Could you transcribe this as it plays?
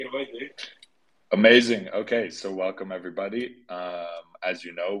Amazing. Okay, so welcome everybody. As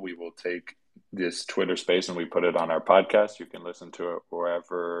you know, we will take this Twitter space and we put it on our podcast. You can listen to it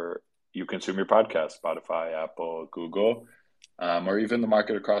wherever you consume your podcast, Spotify, Apple, Google, or even the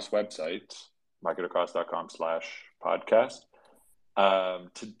Market Across website, marketacross.com/podcast.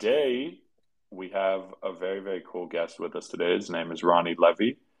 Today, we have a very, very cool guest with us today. His name is Ronnie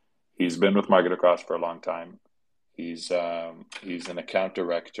Levy. He's been with Market Across for a long time. He's an account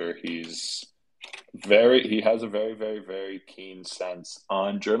director. He has a very, very, very keen sense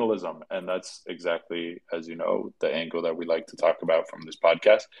on journalism. And that's exactly, as you know, the angle that we like to talk about from this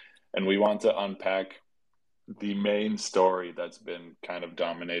podcast. And we want to unpack the main story that's been kind of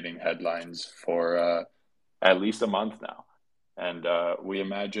dominating headlines for at least a month now. And we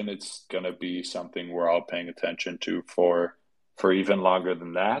imagine it's going to be something we're all paying attention to for even longer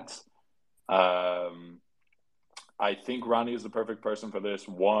than that. I think Ronnie is the perfect person for this.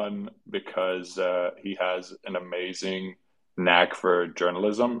 One, because he has an amazing knack for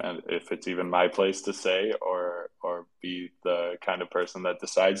journalism, and if it's even my place to say or be the kind of person that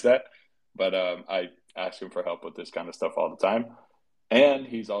decides that. But I ask him for help with this kind of stuff all the time. And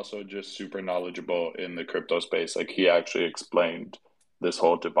he's also just super knowledgeable in the crypto space. Like, he actually explained this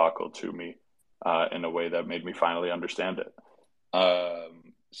whole debacle to me in a way that made me finally understand it.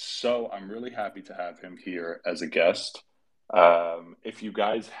 So I'm really happy to have him here as a guest. If you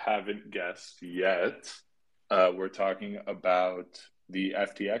guys haven't guessed yet, we're talking about the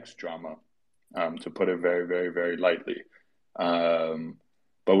FTX drama, to put it very, very, very lightly.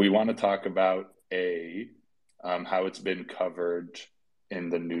 But we want to talk about how it's been covered in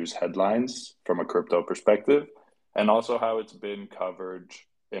the news headlines from a crypto perspective, and also how it's been covered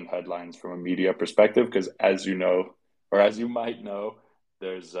in headlines from a media perspective, because as you know, or as you might know,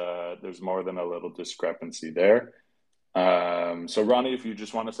 there's more than a little discrepancy there. So Ronnie, if you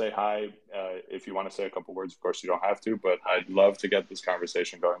just want to say hi, if you want to say a couple words, of course you don't have to, but I'd love to get this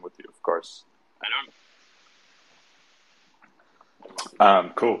conversation going with you, of course.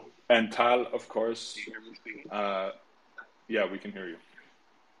 Cool. And Tal, of course. Yeah, we can hear you.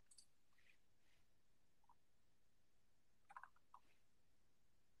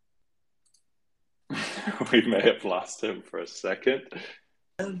 We may have lost him for a second.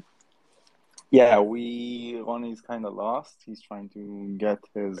 Yeah, Ronnie's kind of lost. He's trying to get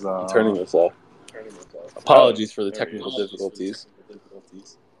his... I'm turning this off. Apologies for the technical difficulties.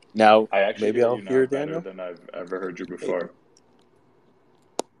 Now, maybe I'll hear Daniel better than I've ever heard you before.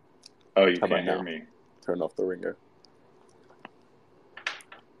 Oh, you can't hear me. Turn off the ringer.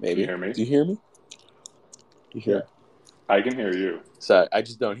 Maybe. Can you hear me? Do you hear me? You hear? Yeah. I can hear you. So I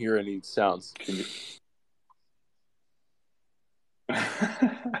just don't hear any sounds. Can you...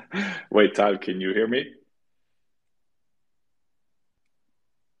 Wait, Todd, can you hear me?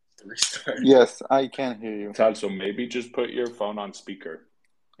 Yes, I can hear you. Todd, so maybe just put your phone on speaker,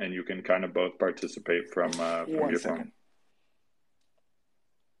 and you can kind of both participate from your phone.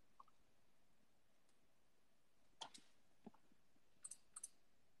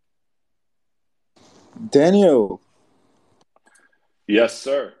 Daniel. Yes,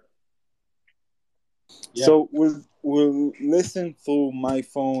 sir. Yeah. So we'll listen through my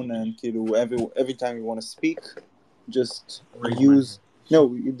phone, and every time you want to speak, just you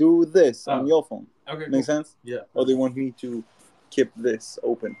do this on your phone. Okay, make sense? Yeah. Or they want me to keep this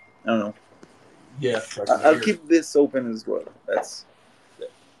open? I don't know. Yeah, I'll keep this open as well.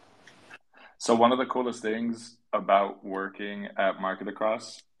 So one of the coolest things about working at Market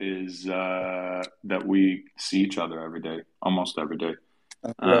Across is that we see each other every day, almost every day.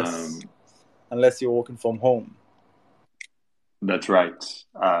 Unless you're working from home. That's right,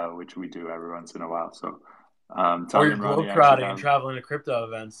 which we do every once in a while. So, or you're globetrotting and traveling to crypto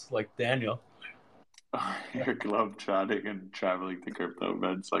events like Daniel. You're globetrotting and traveling to crypto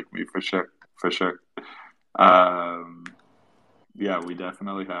events like me, for sure. Yeah, we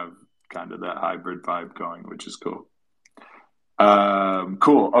definitely have kind of that hybrid vibe going, which is cool.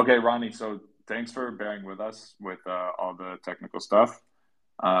 Cool. Okay, Ronnie, so thanks for bearing with us with all the technical stuff.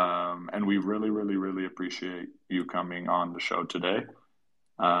 And we really, really, really appreciate you coming on the show today.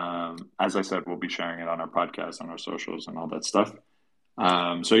 As I said, we'll be sharing it on our podcast, on our socials, and all that stuff.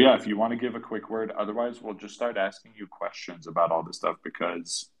 So yeah, if you want to give a quick word, otherwise we'll just start asking you questions about all this stuff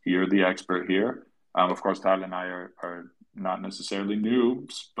because you're the expert here. Of course, Tal and I are not necessarily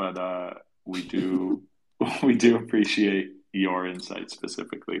noobs, but we do appreciate your insight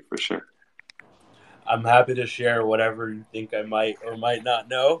specifically, for sure. I'm happy to share whatever you think I might or might not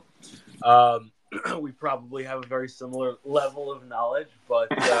know. We probably have a very similar level of knowledge, but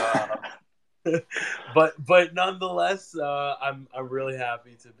but nonetheless, I'm really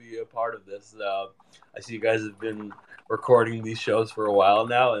happy to be a part of this. I see you guys have been recording these shows for a while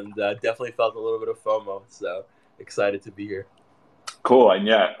now, and definitely felt a little bit of FOMO. So excited to be here. Cool, and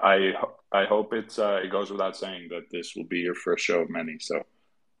yeah, I hope it goes without saying that this will be your first show of many. So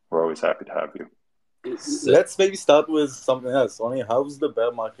we're always happy to have you. Let's maybe start with something else. Ronnie, how's the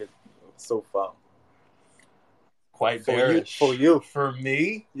bear market so far? Quite bearish. For you. For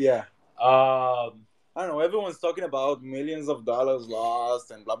me? Yeah. I don't know. Everyone's talking about millions of dollars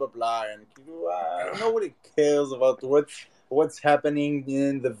lost and blah, blah, blah. And nobody cares about what's happening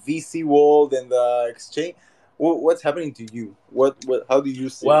in the VC world and the exchange. What's happening to you? How do you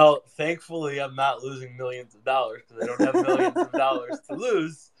see it? Thankfully, I'm not losing millions of dollars because I don't have millions of dollars to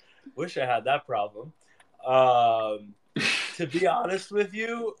lose. Wish I had that problem. To be honest with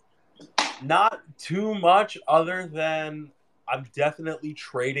you, not too much other than I'm definitely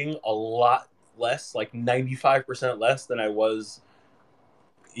trading a lot less, like 95% less than I was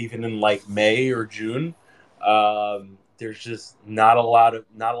even in like May or June. There's just not a lot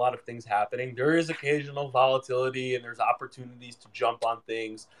of things happening. There is occasional volatility and there's opportunities to jump on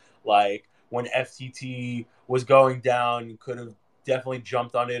things. Like when FTT was going down, you could have definitely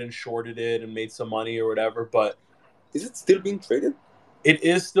jumped on it and shorted it and made some money or whatever. But is it still being traded? It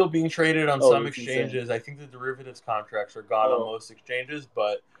is still being traded on some exchanges. Insane. I think the derivatives contracts are gone on most exchanges,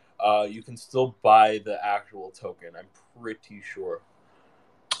 but you can still buy the actual token. I'm pretty sure.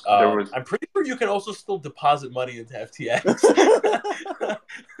 I'm pretty sure you can also still deposit money into FTX.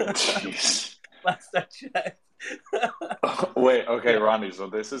 Last I checked. Wait, okay, Ronnie. So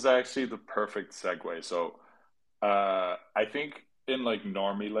this is actually the perfect segue. So I think in like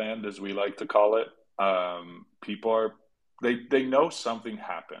normie land, as we like to call it, people are they know something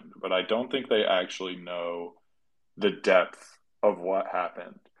happened, but I don't think they actually know the depth of what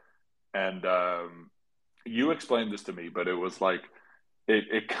happened. And you explained this to me, but it was like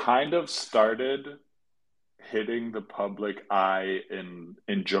it kind of started hitting the public eye in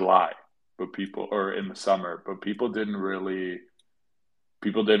July, but people or in the summer, but people didn't really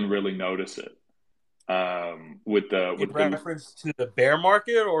notice it. With reference to the bear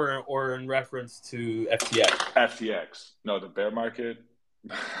market or in reference to FTX? FTX. No, the bear market.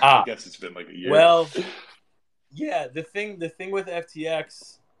 I guess it's been like a year. Well, yeah, the thing with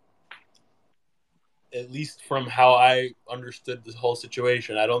FTX, at least from how I understood this whole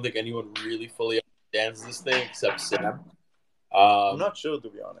situation, I don't think anyone really fully understands this thing except Sam. I'm not sure, to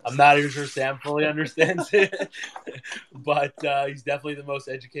be honest. I'm not even sure Sam fully understands it, but he's definitely the most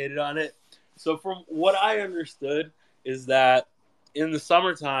educated on it. So from what I understood is that in the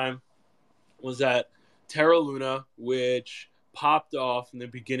summertime was that Terra Luna, which popped off in the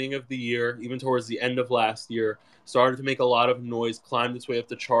beginning of the year, even towards the end of last year, started to make a lot of noise, climbed its way up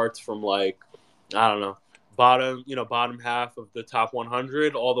the charts from like, I don't know, bottom half of the top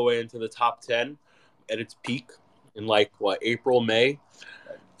 100 all the way into the top 10 at its peak in like April, May.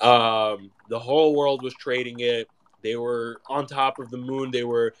 The whole world was trading it. They were on top of the moon. They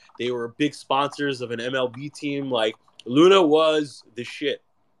were big sponsors of an MLB team. Like Luna was the shit.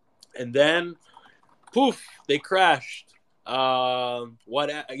 And then, poof, they crashed. However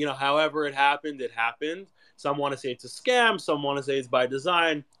it happened, it happened. Some want to say it's a scam. Some want to say it's by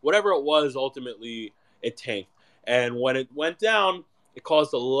design. Whatever it was, ultimately it tanked. And when it went down, it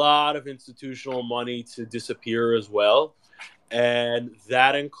caused a lot of institutional money to disappear as well. And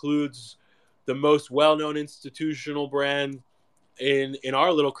that includes the most well-known institutional brand in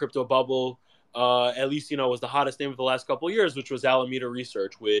our little crypto bubble, at least, was the hottest name of the last couple of years, which was Alameda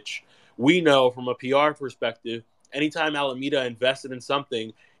Research, which we know from a PR perspective, anytime Alameda invested in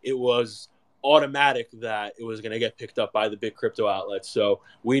something, it was automatic that it was going to get picked up by the big crypto outlets. So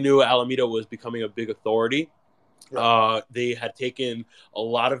we knew Alameda was becoming a big authority. They had taken a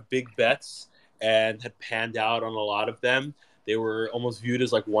lot of big bets and had panned out on a lot of them. They were almost viewed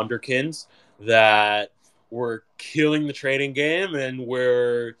as like wonderkins that were killing the trading game and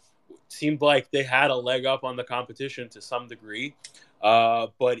seemed like they had a leg up on the competition to some degree.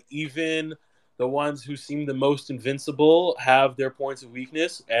 But even the ones who seem the most invincible have their points of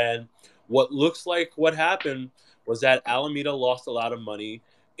weakness. And what looks like what happened was that Alameda lost a lot of money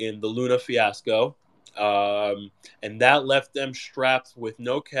in the Luna fiasco. And that left them strapped with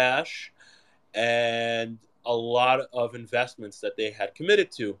no cash and a lot of investments that they had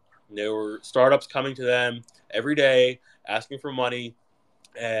committed to. There were startups coming to them every day asking for money,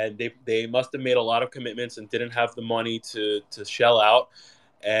 and they must have made a lot of commitments and didn't have the money to shell out.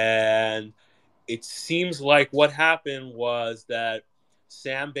 And it seems like what happened was that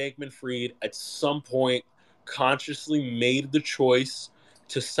Sam Bankman-Fried at some point consciously made the choice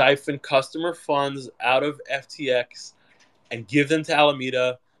to siphon customer funds out of FTX and give them to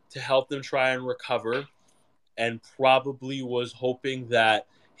Alameda to help them try and recover, and probably was hoping that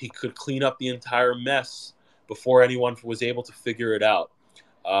he could clean up the entire mess before anyone was able to figure it out.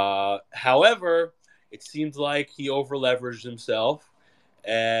 However, it seems like he over-leveraged himself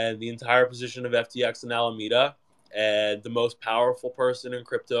and the entire position of FTX and Alameda, and the most powerful person in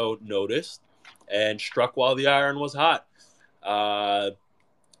crypto noticed and struck while the iron was hot.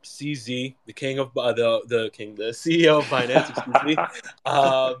 CZ, the king of the CEO of Binance, excuse me.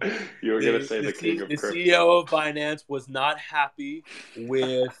 You were going to say the king of the crypto. CEO of Binance was not happy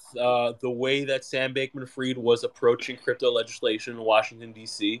with the way that Sam Bankman-Fried was approaching crypto legislation in Washington,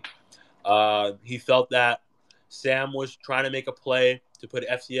 D.C. He felt that Sam was trying to make a play to put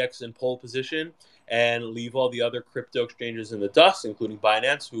FTX in pole position and leave all the other crypto exchanges in the dust, including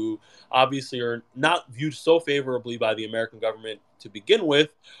Binance, who obviously are not viewed so favorably by the American government to begin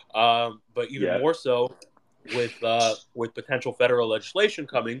with, but even more so with potential federal legislation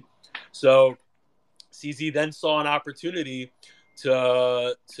coming. So CZ then saw an opportunity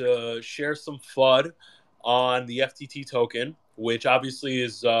to share some FUD on the FTT token, which obviously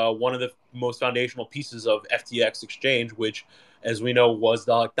is one of the most foundational pieces of FTX exchange, which, as we know, was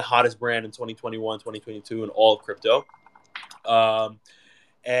the hottest brand in 2021, 2022 in all of crypto.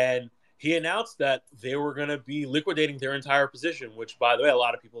 And he announced that they were going to be liquidating their entire position, which, by the way, a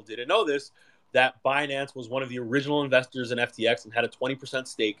lot of people didn't know this, that Binance was one of the original investors in FTX and had a 20%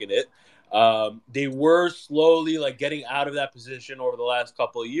 stake in it. They were slowly getting out of that position over the last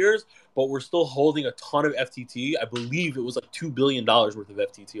couple of years, but we're still holding a ton of FTT. I believe it was $2 billion worth of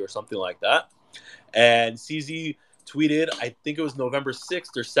FTT or something like that. And CZ tweeted, I think it was November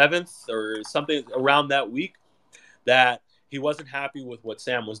 6th or 7th or something around that week, that he wasn't happy with what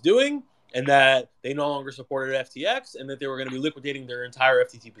Sam was doing and that they no longer supported FTX and that they were going to be liquidating their entire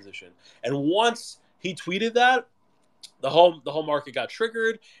FTT position. And once he tweeted that, the whole market got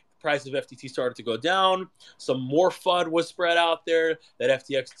triggered. The price of FTT started to go down. Some more FUD was spread out there that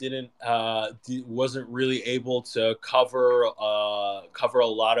FTX wasn't really able to cover a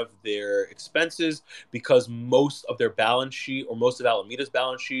lot of their expenses because most of their balance sheet, or most of Alameda's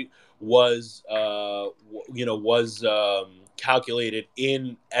balance sheet, was calculated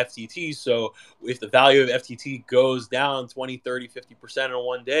in FTT. So if the value of FTT goes down 20, 30, 50% in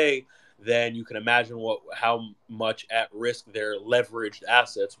one day, then you can imagine how much at risk their leveraged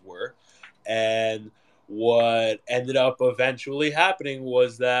assets were. And what ended up eventually happening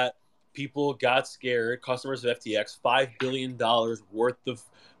was that people got scared. Customers of FTX, $5 billion worth of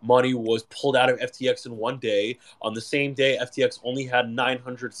money was pulled out of FTX in one day. On the same day, FTX only had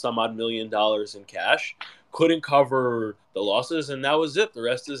 900 some odd million dollars in cash, couldn't cover the losses, and that was it. The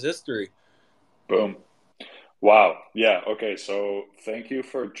rest is history. Boom. Wow. Yeah. Okay. So thank you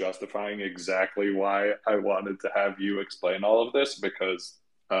for justifying exactly why I wanted to have you explain all of this, because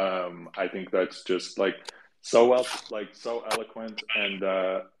I think that's just so eloquent, and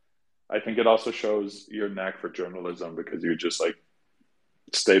I think it also shows your knack for journalism, because you just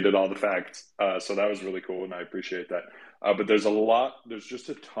stated all the facts. So that was really cool, and I appreciate that. But there's just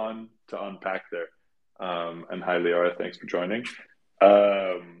a ton to unpack there. And hi, Leora, thanks for joining.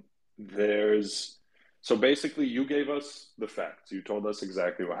 So basically, you gave us the facts. You told us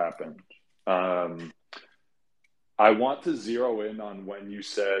exactly what happened. I want to zero in on when you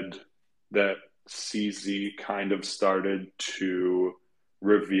said that CZ kind of started to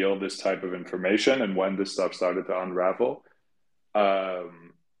reveal this type of information and when this stuff started to unravel.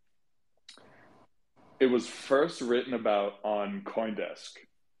 It was first written about on Coindesk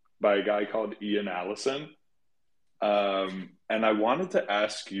by a guy called Allison. And I wanted to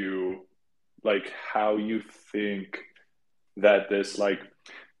ask you, how you think that this,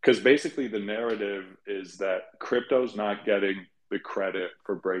 because basically the narrative is that crypto's not getting the credit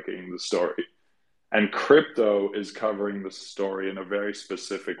for breaking the story, and crypto is covering the story in a very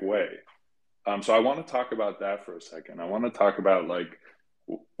specific way. So I want to talk about that for a second. I want to talk about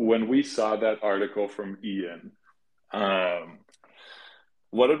when we saw that article from Ian,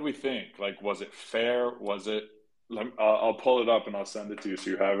 what did we think? Was it fair? Was it? I'll pull it up and I'll send it to you so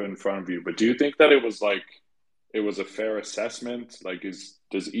you have it in front of you. But do you think that it was a fair assessment?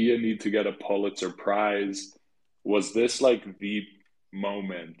 Does Ian need to get a Pulitzer Prize? Was this the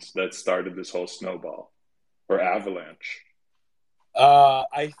moment that started this whole snowball or avalanche?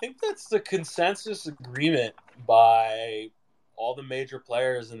 I think that's the consensus agreement by all the major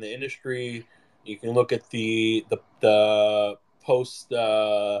players in the industry. You can look at the post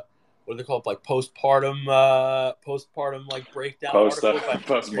what are they called, postpartum breakdown articles by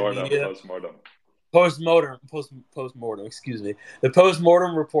postmortem. Postmortem, excuse me. The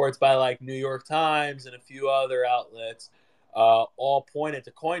postmortem reports by like New York Times and a few other outlets all pointed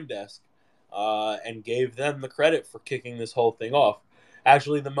to Coindesk and gave them the credit for kicking this whole thing off.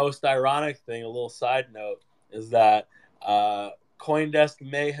 Actually, the most ironic thing, a little side note, is that Coindesk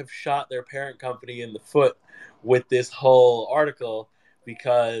may have shot their parent company in the foot with this whole article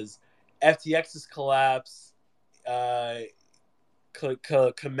because FTX's collapse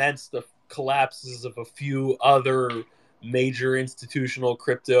commenced the collapses of a few other major institutional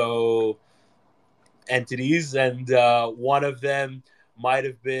crypto entities, and one of them might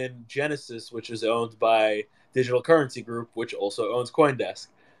have been Genesis, which is owned by Digital Currency Group, which also owns Coindesk.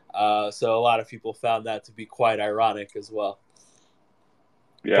 So a lot of people found that to be quite ironic as well.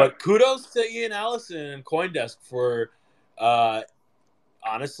 Yeah. But kudos to Ian Allison and Coindesk for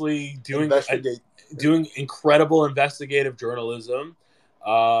honestly doing incredible investigative journalism.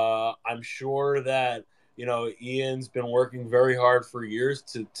 I'm sure that Ian's been working very hard for years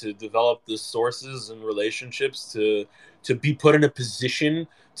to develop the sources and relationships to be put in a position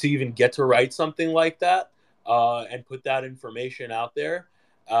to even get to write something like that and put that information out there.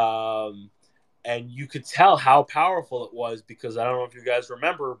 And you could tell how powerful it was because I don't know if you guys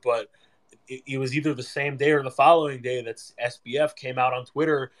remember, but it was either the same day or the following day that SBF came out on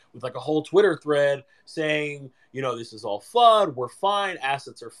Twitter with like a whole Twitter thread saying, this is all FUD, we're fine,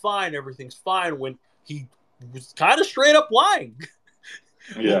 assets are fine, everything's fine, when he was kind of straight up lying.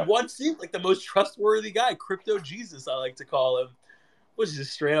 Yeah. One seemed like the most trustworthy guy, Crypto Jesus, I like to call him, was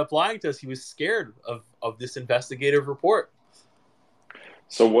just straight up lying to us. He was scared of this investigative report.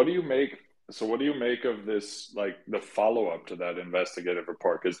 So what do you make of this, like the follow-up to that investigative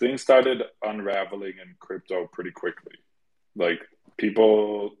report? Because things started unraveling in crypto pretty quickly. Like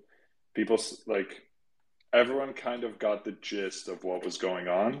people like everyone kind of got the gist of what was going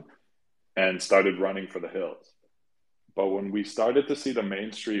on and started running for the hills. But when we started to see the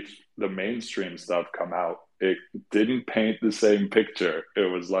mainstream stuff come out, it didn't paint the same picture. It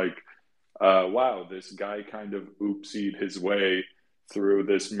was like, wow, this guy kind of oopsied his way through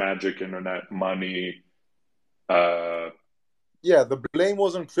this magic internet money. Yeah, the blame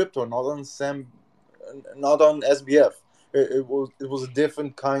was on crypto, not on not on SBF. It was a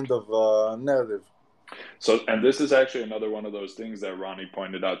different kind of narrative. So, and this is actually another one of those things that Ronnie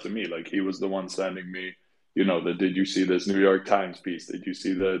pointed out to me. Like he was the one sending me, did you see this New York Times piece? Did you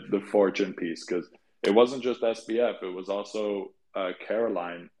see the Fortune piece? Because it wasn't just SBF. It was also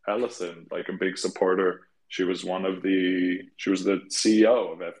Caroline Ellison, like a big supporter. She was the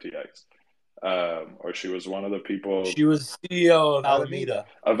CEO of FTX, or she was one of the people. She was CEO of Alameda.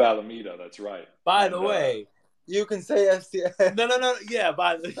 Of Alameda, that's right. By the way, you can say FTX. No. Yeah,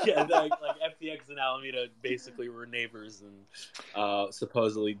 like FTX and Alameda basically were neighbors and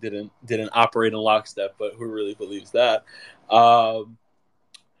supposedly didn't operate in lockstep. But who really believes that?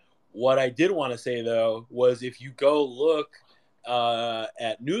 What I did want to say though was if you go look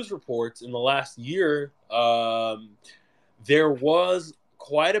at news reports in the last year, there was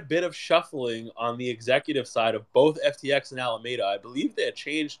quite a bit of shuffling on the executive side of both FTX and Alameda. I believe they had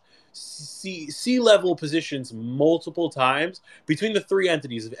changed C-level positions multiple times between the three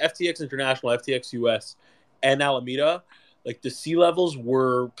entities of FTX International, FTX US, and Alameda. Like the C-levels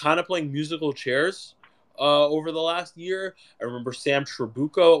were kind of playing musical chairs over the last year. I remember Sam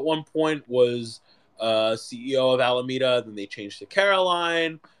Trabucco at one point was CEO of Alameda. Then they changed to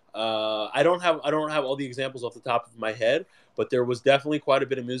Caroline. I don't have all the examples off the top of my head, but there was definitely quite a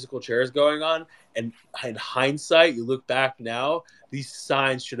bit of musical chairs going on. And in hindsight, you look back now, these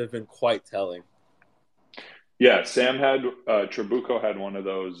signs should have been quite telling. Yeah, Trabucco had one of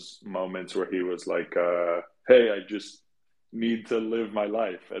those moments where he was like, hey, I just need to live my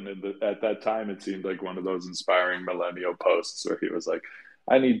life. And at that time, it seemed like one of those inspiring millennial posts where he was like,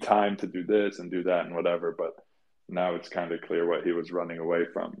 I need time to do this and do that and whatever. But now it's kind of clear what he was running away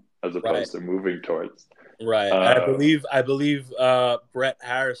from as opposed to moving towards. Right. I believe Brett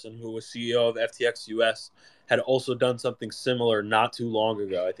Harrison, who was CEO of FTX US, had also done something similar not too long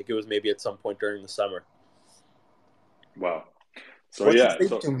ago. I think it was maybe at some point during the summer. Wow. So what yeah. You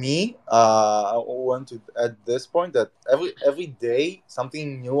say to me, I want to at this point that every day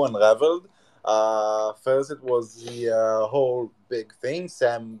something new unraveled. First it was the whole big thing,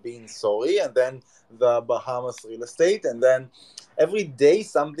 Sam being sorry, and then the Bahamas real estate, and then every day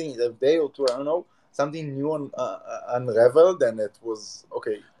something, a day or two, I don't know, something new unraveled, and it was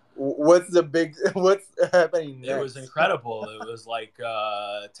okay. What's happening next? It was incredible. It was like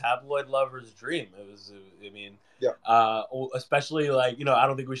tabloid lover's dream. Especially like, I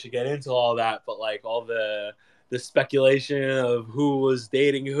don't think we should get into all that, but like all the the speculation of who was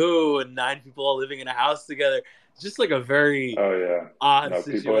dating who and 9 people all living in a house together. It's just like a very odd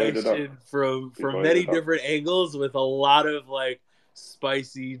situation from many different angles with a lot of like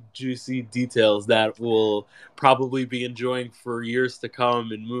spicy, juicy details that we'll probably be enjoying for years to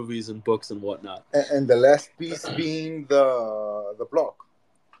come in movies and books and whatnot. And the last piece being the block.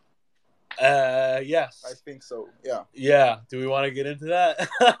 Yes, I think so. Yeah. Yeah. Do we want to get into that?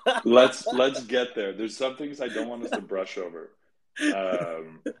 Let's get there. There's some things I don't want us to brush over.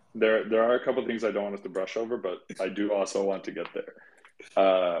 There are a couple of things I don't want us to brush over, but I do also want to get there.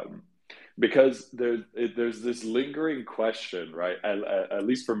 Because there's this lingering question, right? At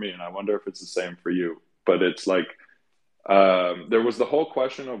least for me, and I wonder if it's the same for you. But it's like there was the whole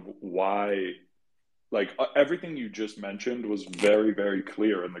question of why, like everything you just mentioned was very, very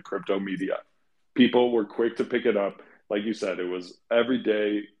clear in the crypto media. People were quick to pick it up. Like you said, it was every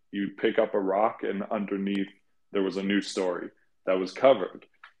day you'd pick up a rock and underneath there was a new story that was covered.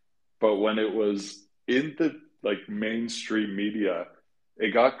 But when it was in the like mainstream media,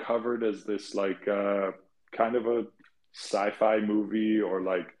 it got covered as this like kind of a sci-fi movie or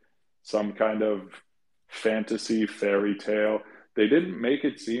like some kind of fantasy fairy tale. They didn't make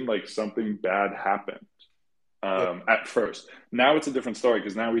it seem like something bad happened at first. Now it's a different story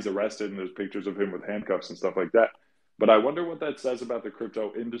because now he's arrested and there's pictures of him with handcuffs and stuff like that. But I wonder what that says about the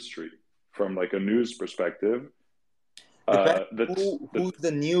crypto industry from like a news perspective. Who's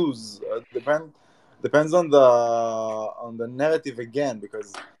the news? Depends on the narrative again,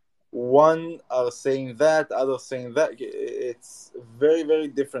 because one are saying that, others saying that. It's very, very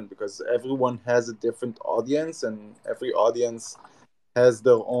different because everyone has a different audience, and every audience has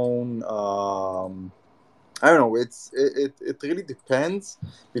their own. I don't know. It really depends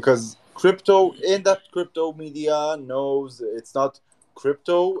because crypto media knows it's not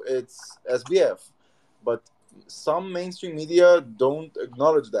crypto, it's SBF, but some mainstream media don't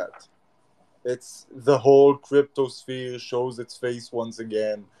acknowledge that. It's the whole crypto sphere shows its face once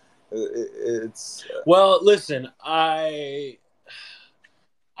again. It's well, listen, I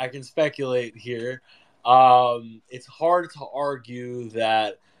can speculate here. It's hard to argue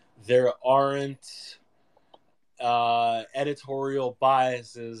that there aren't editorial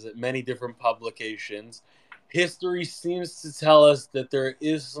biases at many different publications. History seems to tell us that there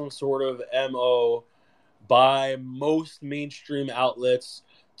is some sort of MO by most mainstream outlets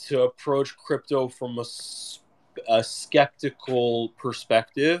to approach crypto from a skeptical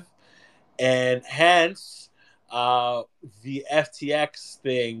perspective. And hence, the FTX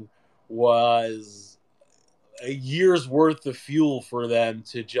thing was a year's worth of fuel for them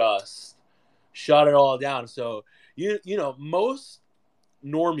to just shut it all down. So, you know, most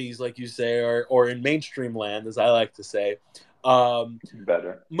normies, like you say, or in mainstream land, as I like to say,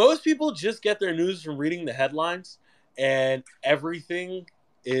 better. Most people just get their news from reading the headlines, and everything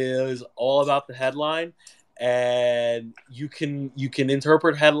is all about the headline. And you can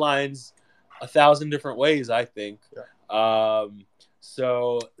interpret headlines 1,000 different ways, I think. Yeah.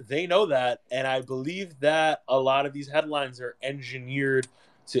 So they know that, and I believe that a lot of these headlines are engineered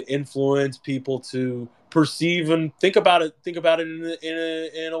to influence people to perceive and think about it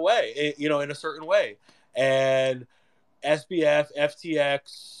in a way, you know, in a certain way. And SBF,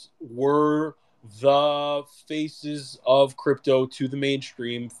 FTX were the faces of crypto to the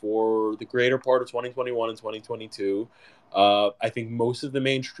mainstream for the greater part of 2021 and 2022. I think most of the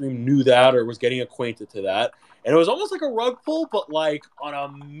mainstream knew that or was getting acquainted to that. And it was almost like a rug pull, but like on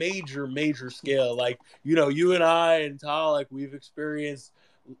a major, major scale. Like, you know, you and I and Tal, like we've experienced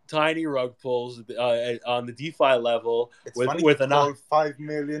tiny rug pulls on the DeFi level. It's with a 5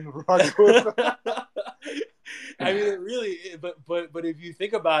 million rug pull. I mean, it really, but if you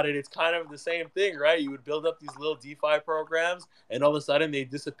think about it, it's kind of the same thing, right? You would build up these little DeFi programs, and all of a sudden they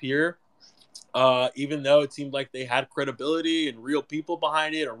disappear, even though it seemed like they had credibility and real people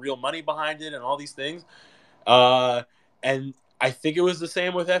behind it, or real money behind it, and all these things. And I think it was the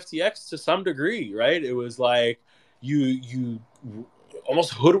same with FTX to some degree, right? It was like you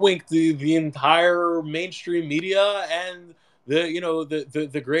almost hoodwinked the entire mainstream media and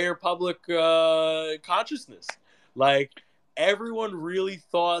the greater public consciousness. Like everyone really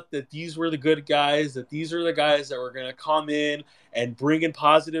thought that these were the good guys, that these are the guys that were going to come in and bring in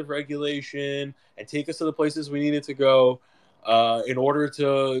positive regulation and take us to the places we needed to go in order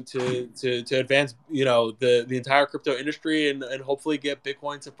to advance, you know, the entire crypto industry and hopefully get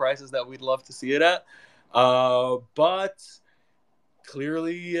Bitcoin to prices that we'd love to see it at. But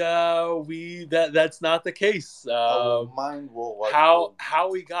clearly that's not the case. Our mind will how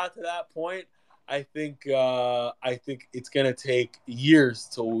we got to that point, I think it's gonna take years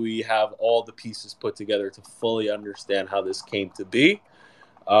till we have all the pieces put together to fully understand how this came to be.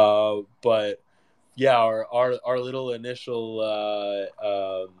 But yeah, our little initial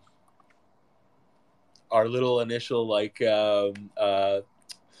like we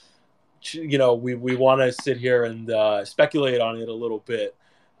want to sit here and speculate on it a little bit.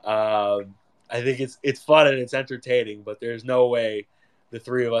 I think it's fun and it's entertaining, but there's no way the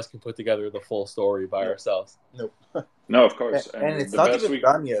three of us can put together the full story by ourselves. Nope. No, of course. And it's not even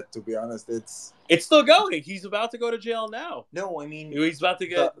done yet, to be honest. It's still going. He's about to go to jail now. No, I mean, he's about to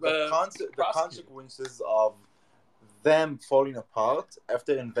get the consequences of them falling apart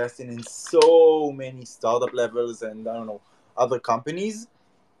after investing in so many startup levels and I don't know other companies.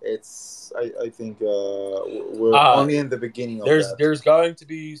 I think we're only in the beginning of that. There's going to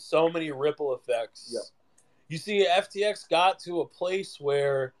be so many ripple effects. Yep. You see, FTX got to a place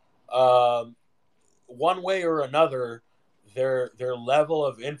where, one way or another, their level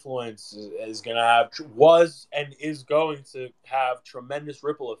of influence is going to was and is going to have tremendous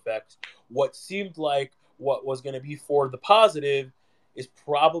ripple effects. What seemed like what was going to be for the positive is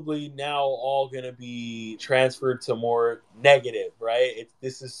probably now all going to be transferred to more negative, right?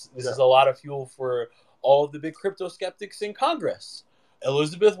 This is a lot of fuel for all of the big crypto skeptics in Congress.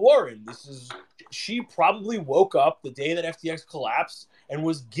 Elizabeth Warren, she probably woke up the day that FTX collapsed and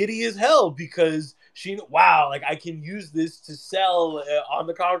was giddy as hell because I can use this to sell on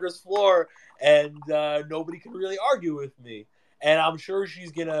the Congress floor and nobody can really argue with me. And I'm sure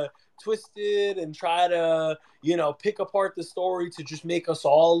she's going to twist it and try to, pick apart the story to just make us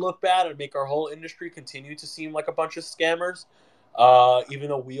all look bad and make our whole industry continue to seem like a bunch of scammers, even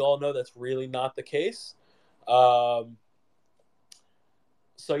though we all know that's really not the case.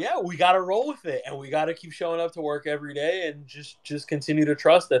 So yeah, we got to roll with it, and we got to keep showing up to work every day, and just continue to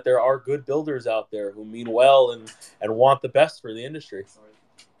trust that there are good builders out there who mean well and want the best for the industry.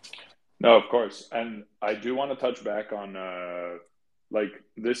 No, of course, and I do want to touch back on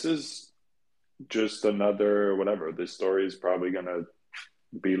this is just another whatever. This story is probably gonna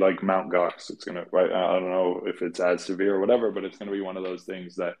be like Mount Gox. It's gonna I don't know if it's as severe or whatever, but it's gonna be one of those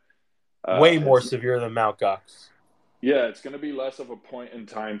things that way more severe than Mount Gox. Yeah, it's going to be less of a point in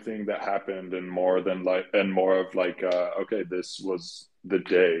time thing that happened and more of okay, this was the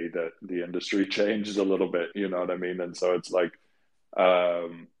day that the industry changed a little bit, you know what I mean? And so it's like,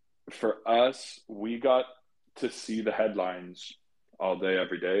 for us, we got to see the headlines all day,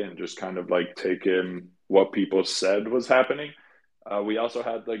 every day, and just kind of like take in what people said was happening. We also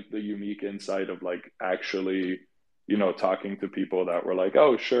had like the unique insight of like actually, talking to people that were like,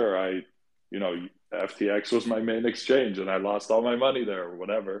 oh, sure, FTX was my main exchange and I lost all my money there or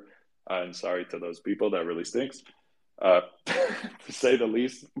whatever. And sorry to those people, that really stinks, to say the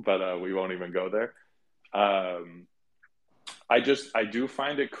least, but we won't even go there. I do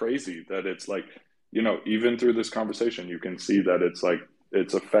find it crazy that it's like, even through this conversation, you can see that it's like,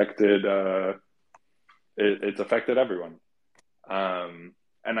 it's affected, it's affected everyone. And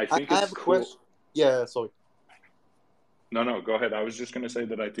I think I have a question. Yeah, sorry. No, go ahead. I was just going to say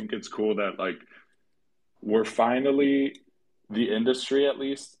that I think it's cool that like, we're finally, the industry at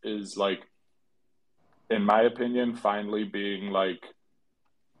least is like, in my opinion, finally being like,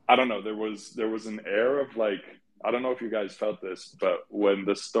 I don't know, there was an air of like, I don't know if you guys felt this, but when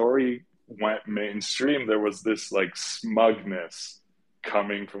the story went mainstream, there was this like smugness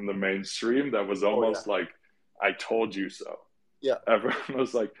coming from the mainstream that was almost like, I told you so. Yeah. Everyone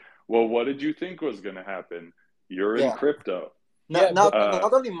was like, well, what did you think was going to happen? You're in crypto.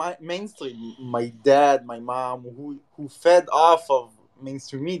 Not only my mainstream, my dad, my mom, who fed off of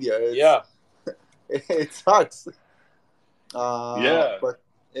mainstream media. It sucks. But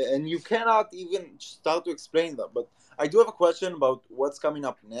and you cannot even start to explain that. But I do have a question about what's coming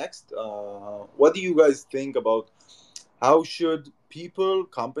up next. What do you guys think about how should people,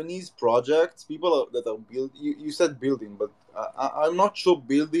 companies, projects, people that are build? You said building, but I'm not sure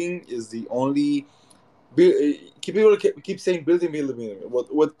building is the only. People keep saying building.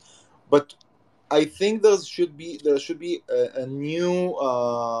 What? But I think there should be a new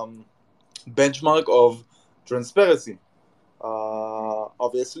benchmark of transparency.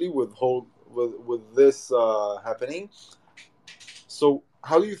 Obviously, with this happening. So,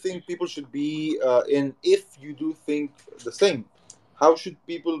 how do you think people should be? And if you do think the same, how should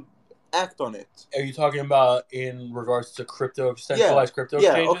people act on it? Are you talking about in regards to centralized crypto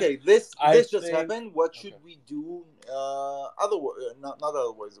exchanges? Yeah, okay. This just happened. What should we do otherwise? Not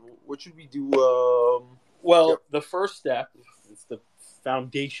otherwise. What should we do? The first step, it's the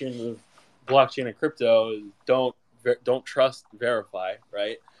foundation of blockchain and crypto, is don't trust, verify,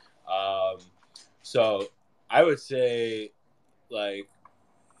 right? So I would say, like,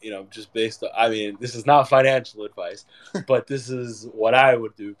 just based on, I mean, this is not financial advice, but this is what I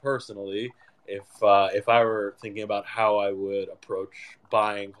would do personally if I were thinking about how I would approach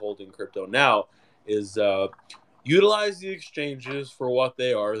buying, holding crypto now, is utilize the exchanges for what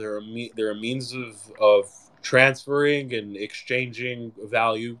they are. They're a means of transferring and exchanging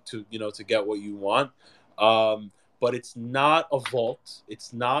value to get what you want. But it's not a vault.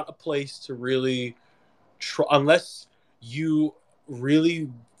 It's not a place to really unless you really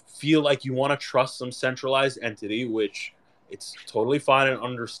feel like you want to trust some centralized entity, which it's totally fine and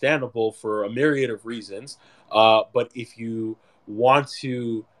understandable for a myriad of reasons. But if you want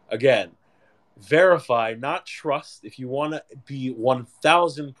to, again, verify, not trust, if you want to be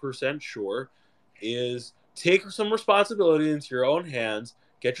 1000% sure, is take some responsibility into your own hands.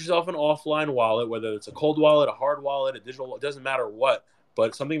 Get yourself an offline wallet, whether it's a cold wallet, a hard wallet, a digital wallet, it doesn't matter what,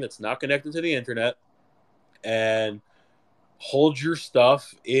 but something that's not connected to the internet, and hold your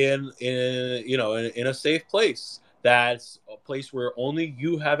stuff in a safe place. That's a place where only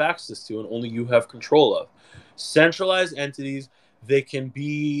you have access to and only you have control of. Centralized entities, they can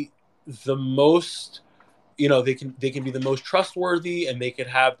be the most they can be the most trustworthy, and they can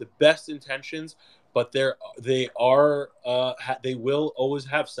have the best intentions, but they will always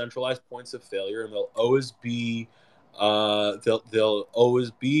have centralized points of failure, and they'll always be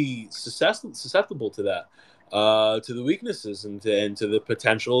susceptible to that, to the weaknesses, and to the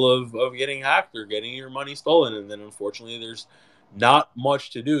potential of getting hacked or getting your money stolen. And then unfortunately there's not much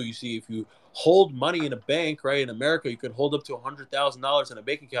to do. You see, if you hold money in a bank, right, in America, you can hold up to $100,000 in a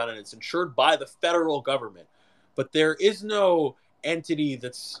bank account, and it's insured by the federal government. But there is no entity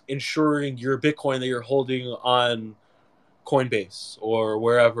that's insuring your Bitcoin that you're holding on Coinbase or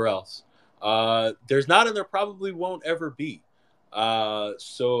wherever else. There's not, and there probably won't ever be.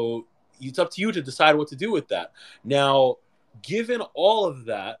 So it's up to you to decide what to do with that. Now, given all of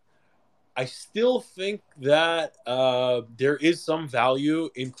that, I still think that there is some value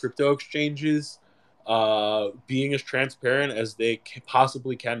in crypto exchanges being as transparent as they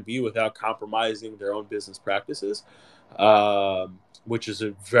possibly can be without compromising their own business practices, which is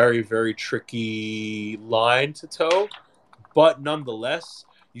a very, very tricky line to toe. But nonetheless,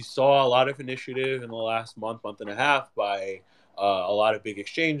 you saw a lot of initiative in the last month and a half by a lot of big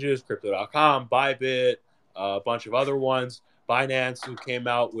exchanges, Crypto.com, Bybit, a bunch of other ones. Binance, who came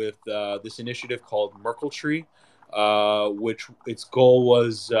out with this initiative called Merkle Tree, which its goal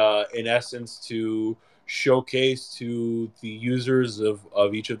was, in essence, to showcase to the users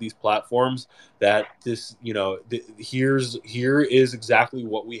of each of these platforms that here is exactly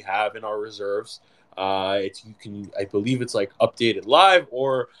what we have in our reserves. I believe it's like updated live,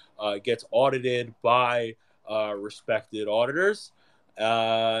 or it gets audited by respected auditors.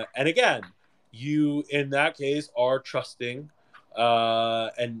 And again, you in that case are trusting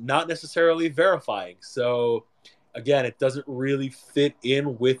and not necessarily verifying. So again, it doesn't really fit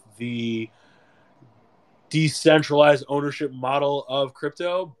in with the decentralized ownership model of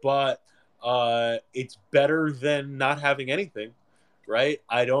crypto, but it's better than not having anything, right?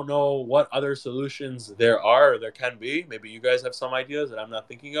 I don't know what other solutions there are or there can be. Maybe you guys have some ideas that I'm not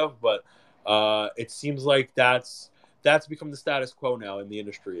thinking of, but it seems like that's become the status quo now in the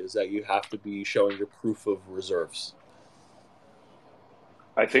industry, is that you have to be showing your proof of reserves.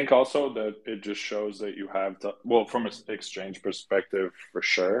 I think also that it just shows that you have to, well, from an exchange perspective, for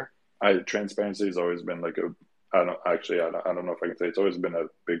sure. Transparency has always been like I don't know if I can say it's always been a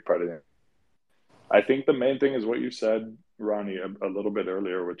big part of it. I think the main thing is what you said, Ronnie, a little bit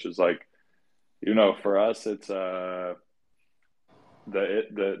earlier, which is like, for us, it's the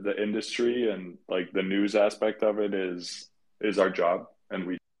industry, and like the news aspect of it is our job, and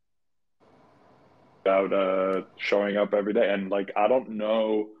we about showing up every day. And like I don't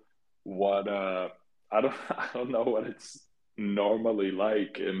know what I don't know what it's normally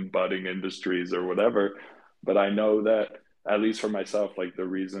like in budding industries or whatever, but I know that, at least for myself, like the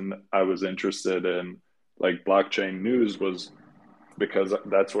reason I was interested in like blockchain news was because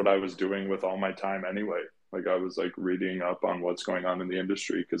that's what I was doing with all my time anyway. Like I was like reading up on what's going on in the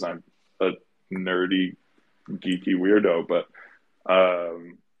industry because I'm a nerdy, geeky weirdo. But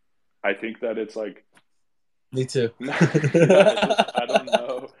I think that it's like, me too. I don't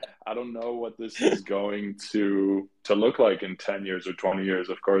know. I don't know what this is going to look like in 10 years or 20 years.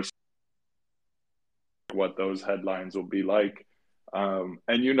 Of course, what those headlines will be like. And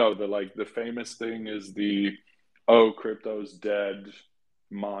the famous thing is the "oh, crypto's dead"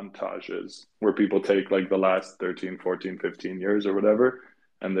 montages, where people take like the last 13, 14, 15 years or whatever,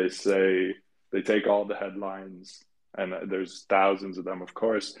 and they take all the headlines, and there's thousands of them, of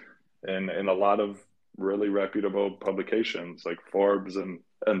course, in a lot of really reputable publications like Forbes and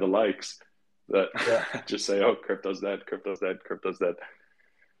the likes that just say, "Oh, crypto's dead, crypto's dead, crypto's dead,"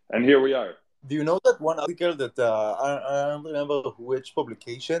 and here we are. Do you know that one article that I don't remember which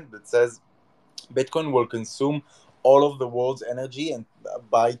publication that says Bitcoin will consume all of the world's energy and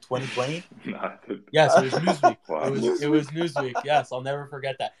by 2020? Yes, it was Newsweek. Wow. It was Newsweek. Yes, I'll never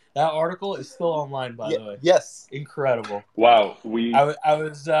forget that. That article is still online, by the way. Yes, incredible. Wow, I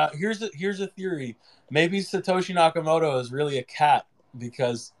was here's a theory. Maybe Satoshi Nakamoto is really a cat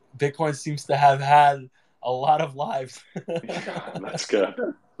because Bitcoin seems to have had a lot of lives. That's good.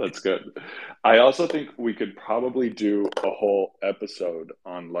 That's good. I also think we could probably do a whole episode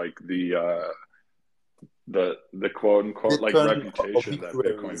on like the quote unquote like reputation that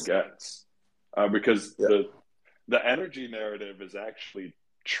Bitcoin gets, because the energy narrative is actually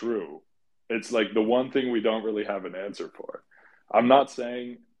true. It's like the one thing we don't really have an answer for. I'm not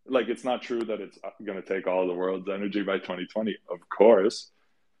saying like it's not true that it's going to take all the world's energy by 2020, of course,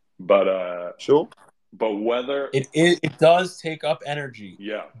 but sure. But whether it does take up energy,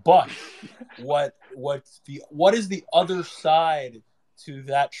 yeah. But what is the other side to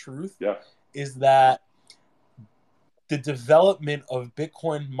that truth? Yeah. Is that the development of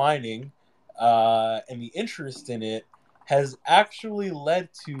Bitcoin mining and the interest in it has actually led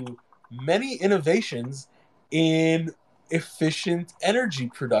to many innovations in efficient energy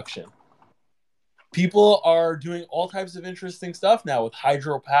production. People are doing all types of interesting stuff now with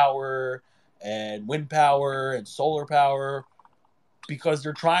hydropower and wind power and solar power because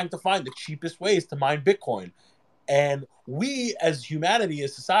they're trying to find the cheapest ways to mine Bitcoin. And we, as humanity,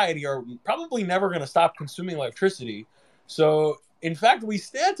 as society, are probably never going to stop consuming electricity. So, in fact, we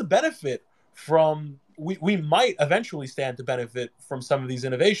stand to benefit from, we might eventually stand to benefit from some of these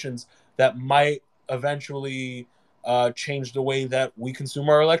innovations that might eventually change the way that we consume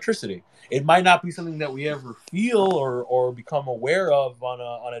our electricity. It might not be something that we ever feel or become aware of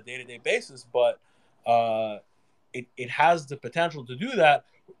on a day-to-day basis, but it has the potential to do that.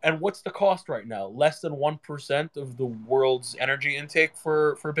 And what's the cost right now? Less than 1% of the world's energy intake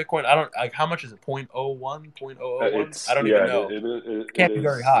for Bitcoin. I don't like how much is it? 0.01, 0.001? I don't even know. It can't be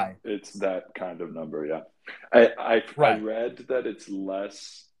very high. It's that kind of number, yeah. I read that it's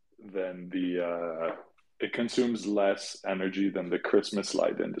less than it consumes less energy than the Christmas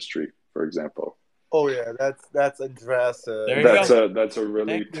light industry, for example. Oh yeah, that's a dress. That's a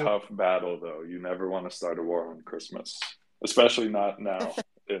really tough battle, though. You never want to start a war on Christmas, especially not now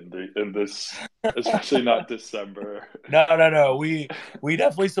in this, especially not December. No. We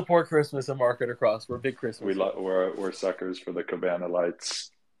definitely support Christmas and Market Across. We're big Christmas. We're suckers for the cabana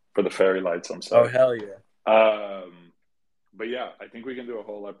lights, for the fairy lights. I'm sorry. Oh hell yeah. But yeah, I think we can do a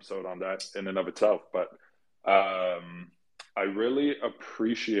whole episode on that in and of itself. But I really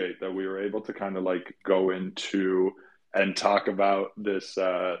appreciate that we were able to kind of like go into and talk about this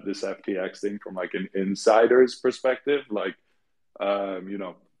FTX thing from like an insider's perspective, like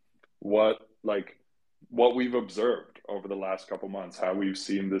what we've observed over the last couple months, how we've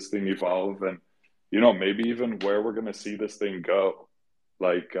seen this thing evolve, and maybe even where we're going to see this thing go.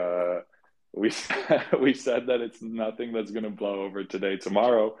 Like we said that it's nothing that's going to blow over today,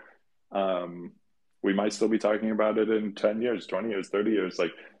 tomorrow. We might still be talking about it in 10 years, 20 years, 30 years,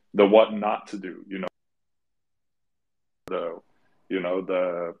 like the what not to do, the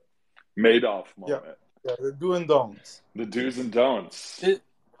Madoff moment. Yeah, the do and don'ts. The do's and don'ts.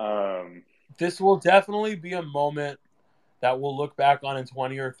 This will definitely be a moment that we'll look back on in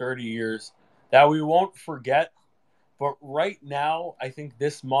 20 or 30 years that we won't forget. But right now, I think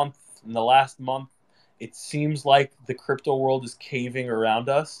this month, in the last month, it seems like the crypto world is caving around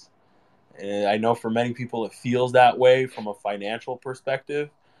us. And I know for many people it feels that way from a financial perspective.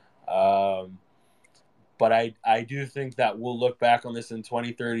 But I do think that we'll look back on this in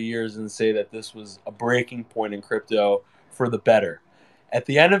 20, 30 years and say that this was a breaking point in crypto for the better. At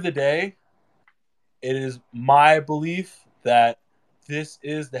the end of the day, it is my belief that this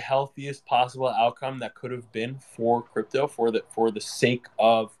is the healthiest possible outcome that could have been for crypto, for the sake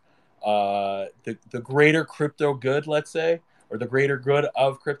of the greater crypto good, let's say, or the greater good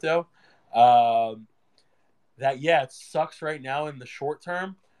of crypto. It sucks right now in the short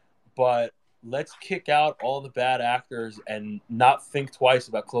term, but let's kick out all the bad actors and not think twice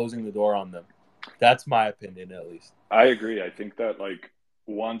about closing the door on them. That's my opinion, at least. I agree. I think that like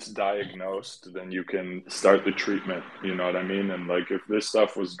once diagnosed, then you can start the treatment. You know what I mean? And like if this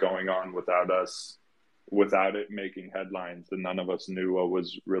stuff was going on without it making headlines, then none of us knew what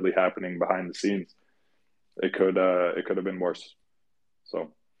was really happening behind the scenes. It could have been worse.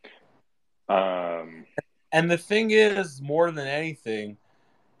 So, and the thing is, more than anything,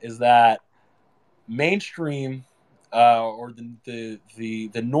 is that mainstream or the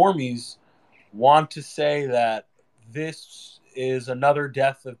normies want to say that this is another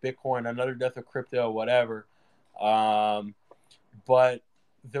death of Bitcoin, another death of crypto, whatever. But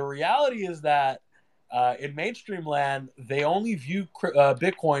the reality is that in mainstream land, they only view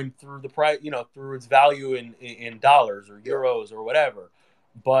Bitcoin through the price, through its value in dollars or euros or whatever.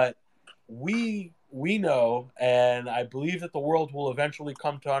 But we know, and I believe that the world will eventually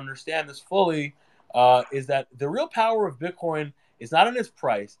come to understand this fully, is that the real power of Bitcoin is not in its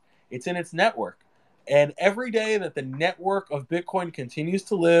price, it's in its network. And every day that the network of Bitcoin continues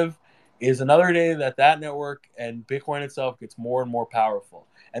to live is another day that network and Bitcoin itself gets more and more powerful.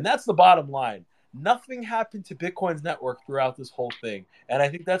 And that's the bottom line. Nothing happened to Bitcoin's network throughout this whole thing. And I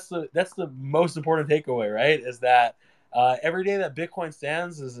think that's the most important takeaway, right? Is that every day that Bitcoin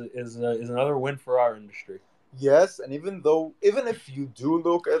stands is another win for our industry. Yes, and even if you do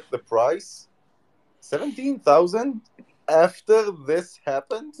look at the price, 17,000 after this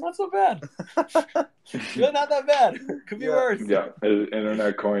happened, not so bad. Really not that bad. Could be worse. Yeah,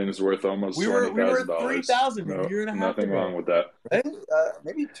 internet coin is worth almost $20,000. We were 3,000 a year and a half nothing ago. wrong with that. Right?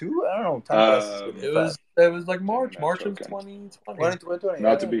 Maybe 2. I don't know. Time passes. It was like March of 2020. 2020.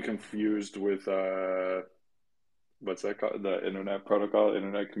 Not to be confused with what's that called? The internet protocol,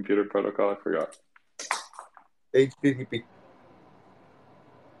 internet computer protocol. I forgot. HTTP.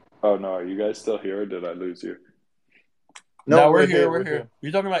 Oh no, are you guys still here? Or did I lose you? No, we're here. We're here.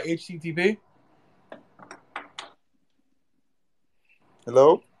 You're talking about HTTP?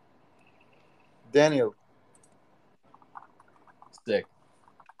 Hello, Daniel. Sick.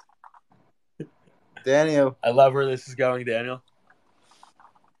 Daniel. I love where this is going, Daniel.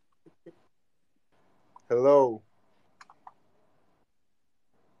 Hello.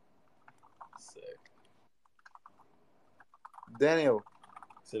 Sick. Daniel.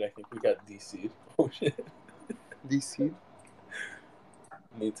 Said I think we got DC'd. Oh shit. DC.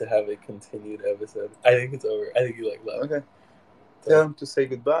 Need to have a continued episode. I think it's over. I think you left. Okay. Tell him to say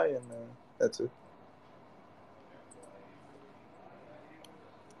goodbye, and that's it.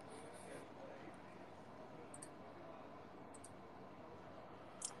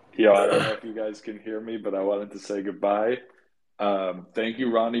 Yo, I don't know if you guys can hear me, but I wanted to say goodbye. Thank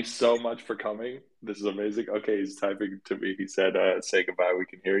you, Ronnie, so much for coming. This is amazing. Okay, he's typing to me. He said, say goodbye. We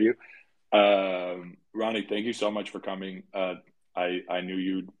can hear you. Ronnie, thank you so much for coming. I knew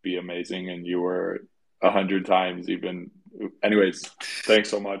you'd be amazing, and you were 100 times even. Anyways, thanks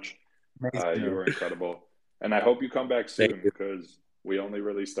so much. You were incredible. And I hope you come back soon because we only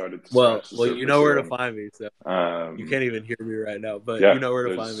really started to scratch the surface. You know where to find me, so you can't even hear me right now, but you know where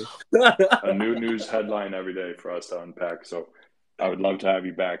to find me. A new news headline every day for us to unpack. So I would love to have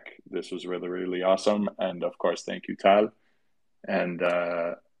you back. This was really, really awesome. And of course, thank you, Tal. And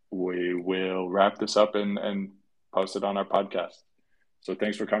we will wrap this up and post it on our podcast. So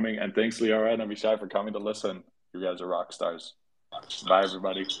thanks for coming. And thanks, Liara and Avishai, for coming to listen. You guys are rock stars. Bye,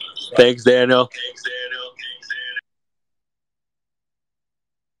 everybody. Thanks, Daniel.